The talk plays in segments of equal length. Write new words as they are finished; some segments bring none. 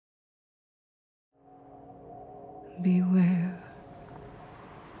Beware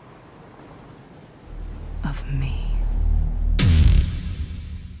of me.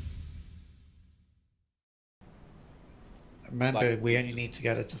 Remember, we only need to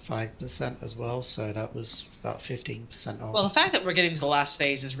get it to 5% as well, so that was about 15% off. Well, the fact that we're getting to the last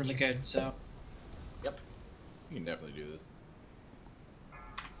phase is really good, so... Yep. You can definitely do this.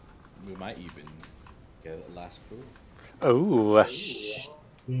 We might even get a last pool. Oh.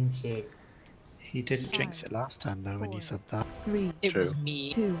 Being said. He didn't jinx it last time, though, when he said that. 3, It was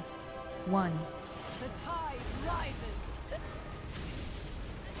me. 2, 1. The tide rises.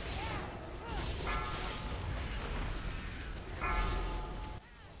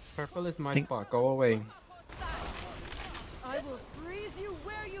 Purple is my spot. Go away. I will freeze you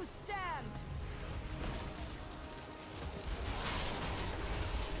where you stand.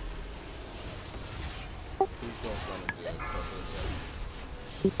 Please don't run into purple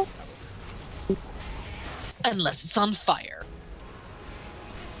yet. Unless it's on fire.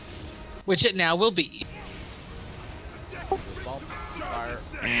 Which it now will be. This ball, fire.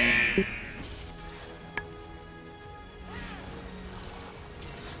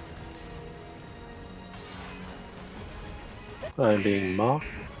 I'm being marked.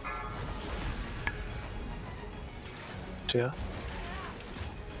 Yeah.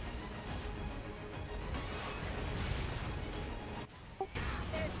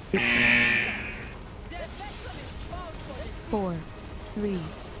 Four, 3,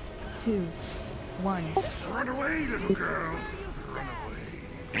 2, 1. Run away, little girl. Run away.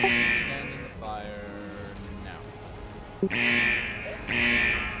 Stand in the fire now.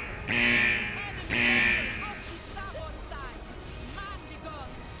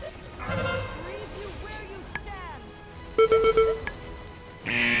 Freeze you where you stand.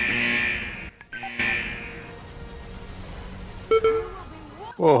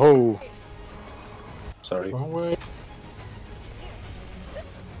 Whoa. Sorry. Wrong way.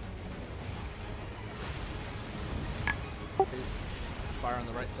 Fire on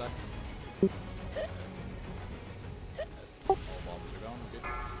the right side. All bombs are gone.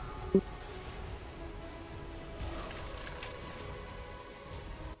 Good.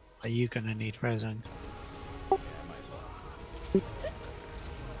 Are you gonna need resin? Yeah, might as well.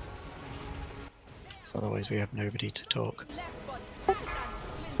 Because otherwise we have nobody to talk.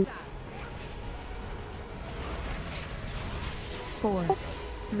 4,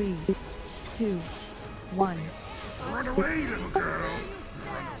 3, 2, 1. Run away, little girl.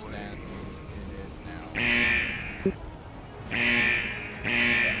 Stand in it now.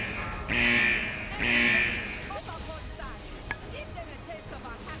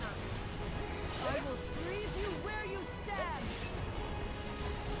 I will freeze you where you stand.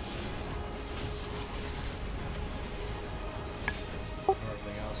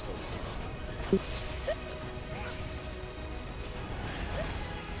 Everything else focusing on.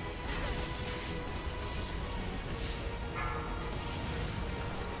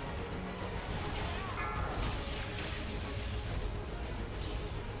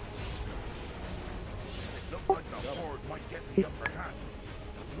 Looked like the Horde might get the upper hand.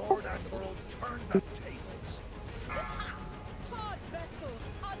 The Lord Admiral turned the tables. Hard vessels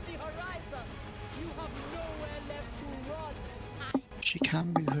on the horizon. You have nowhere left to run. She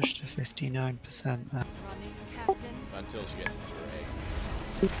can be pushed to 59% there. Running, Captain. Until she gets into her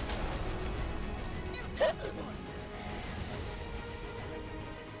egg.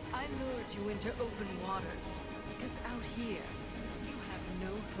 I lured you into open waters because out here you have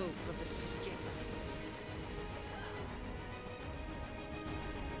no hope of escape.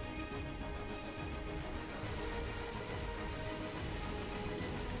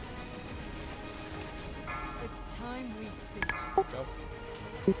 It's time we finish this.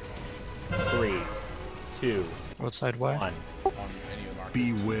 3, 2, Broadside where? 1. On any of the markers.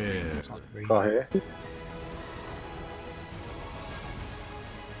 Beware. Got here.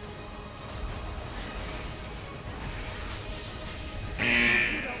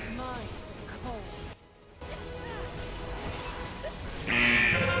 You don't mind the cold.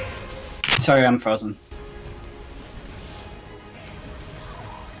 Sorry, I'm frozen.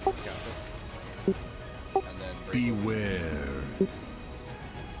 And then Beware.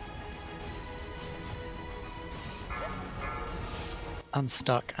 I'm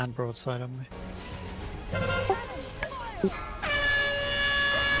stuck and broadside on me.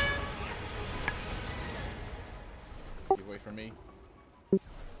 Give away from me.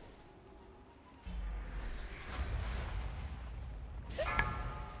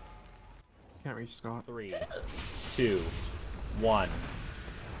 Can't reach Scott. 3, 2, 1.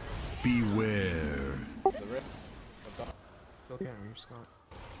 Beware. The rip. Still can't reach Scott.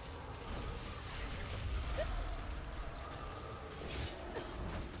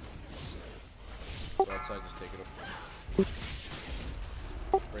 Go outside, just take it up.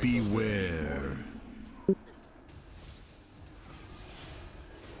 Beware.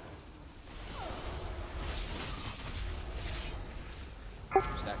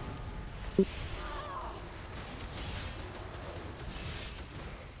 Stack.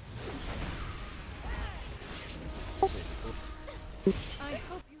 I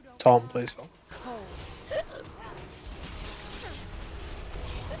hope you don't Tom, please, Phil. cold.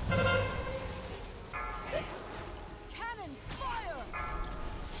 Cannons fire!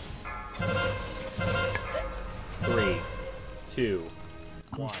 3, 2,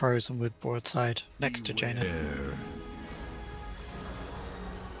 I'm frozen with broadside next to Jaina. Beware.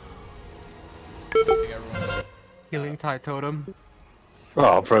 Take everyone. Healing Tide Totem.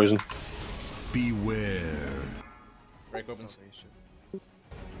 Oh, I'm frozen. Beware. Break open.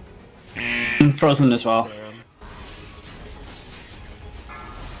 I'm frozen as well.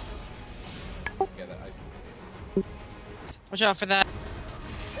 Get that ice. Watch out for that.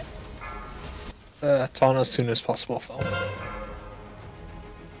 Ton as soon as possible, Phil.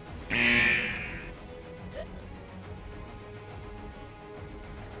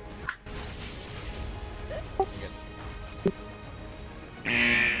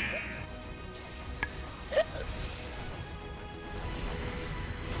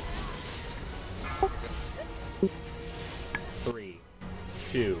 Three,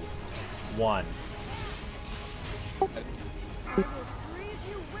 two, one. I will freeze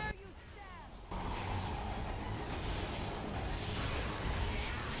you where you stand.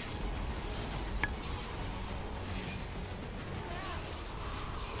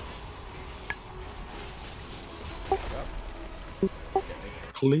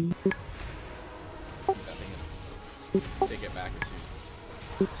 Clean. That thing in. Take it back as soon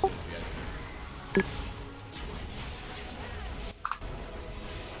as you guys can.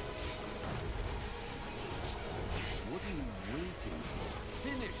 What are you waiting for?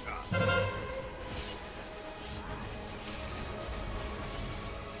 Finish us.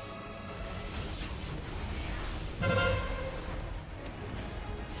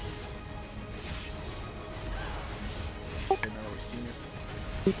 Remember which team you're.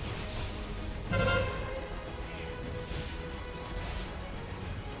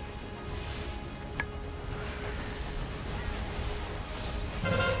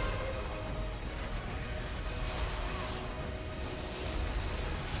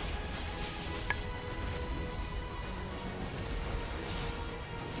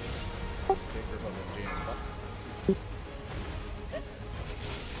 Take her above the James butt.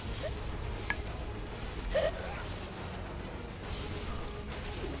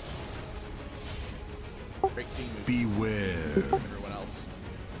 Break team move. Beware. Everyone else.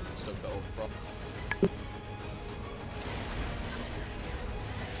 Soak the overflow.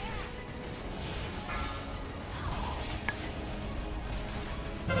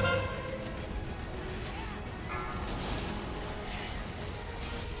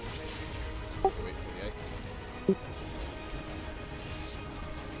 Wait for the ice.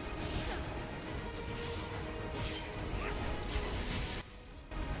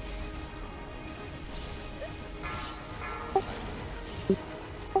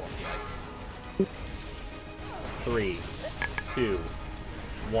 Watch the ice. 3, 2,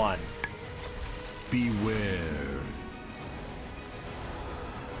 1. Beware.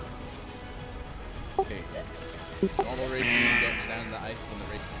 Okay. Normal rage team, don't stand in the ice when the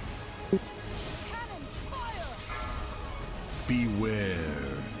rage. Cannons fire!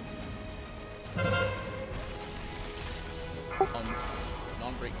 Beware.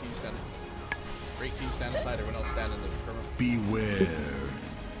 Non-break team stand. Break team stand aside, everyone else stand in the perimeter. Beware.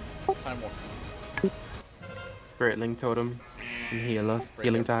 Time walk. Spirit Link Totem. And heal us.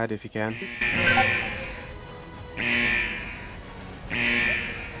 Healing Tide if you can.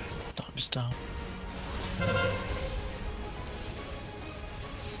 Time's down.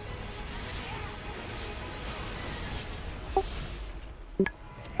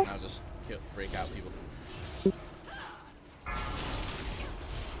 Now just break out people.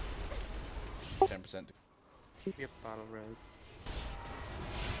 10%. Yep, battle res.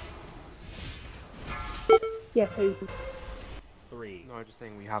 Yeah, who? 3. No, I'm just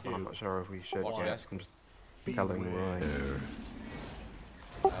saying we have one. I'm not sure if we should. Watch the Yeah, desk. I'm just telling Roy.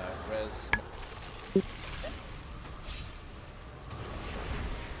 Res.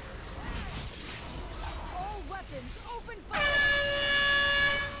 All weapons open fire!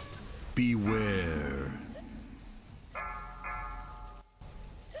 Beware.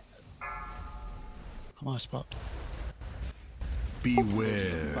 Come on, Spot.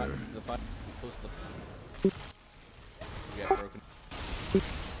 Beware. Close to the. You get broken.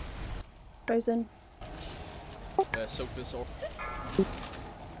 Frozen. Soak this or.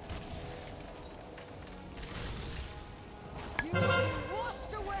 You will be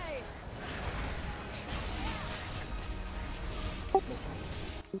washed away.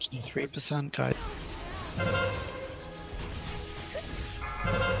 3% guide.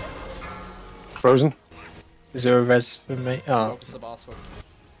 Frozen. Is there a res for me? Oh. Focus the boss.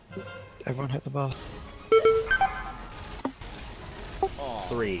 Everyone hit the boss.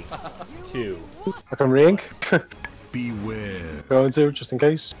 3, 2. I can ring. Beware. Going to, just in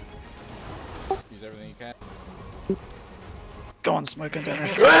case. Use everything you can. Go on, Smoking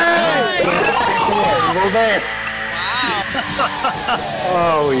Dennis.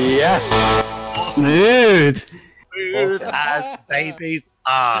 Oh, yes. Smooth. Smooth as baby's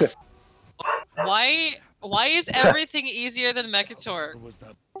ass. Why is everything easier than Mekator?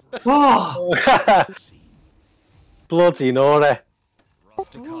 Oh. Bloody naughty.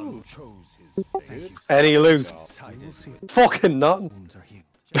 Any loot? Fucking nothing.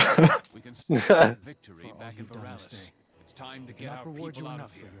 We can start victory back in Vuralis. It's time to get our people out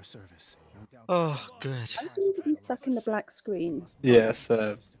of here. For your service. Oh, good. I seem to be stuck in the black screen. Yes.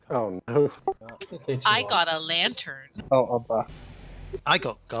 Oh no. I got a lantern. Oh, I'm back. I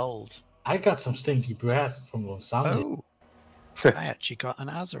got gold. I got some stinky bread from Gonzalo. Oh. I actually got an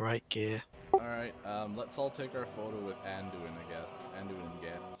Azurite gear. Alright, let's all take our photo with Anduin, I guess. Anduin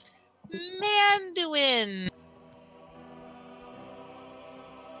again. Manduin!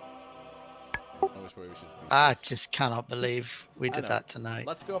 Which way we should be. I just cannot believe we did that tonight.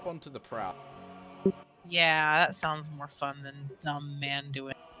 Let's go up onto the prow. Yeah, that sounds more fun than dumb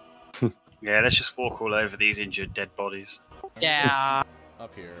Manduin. Yeah, let's just walk all over these injured dead bodies. Yeah.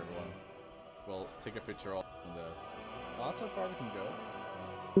 Up here, everyone. We'll take a picture all in the... Oh, that's how far we can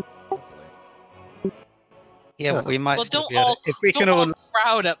go. That's late. Yeah, but we might Well, still don't be able all, to, if we don't can all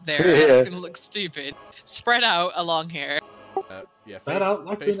crowd up there. Yeah. It's gonna look stupid. Spread out along here. Yeah, Spread out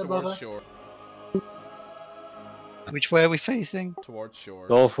like face peanut towards butter. shore. Which way are we facing? Towards shore.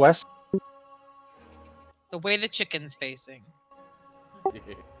 Northwest. The way the chicken's facing.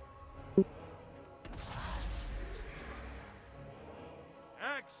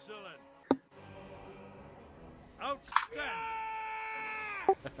 Excellent. Outstanding.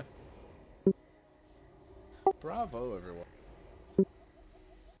 Bravo, everyone.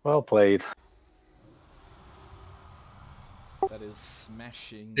 Well played. That is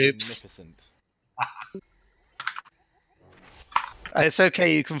smashing Oops. magnificent. It's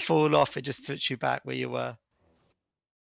okay, you can fall off, it just puts you back where you were.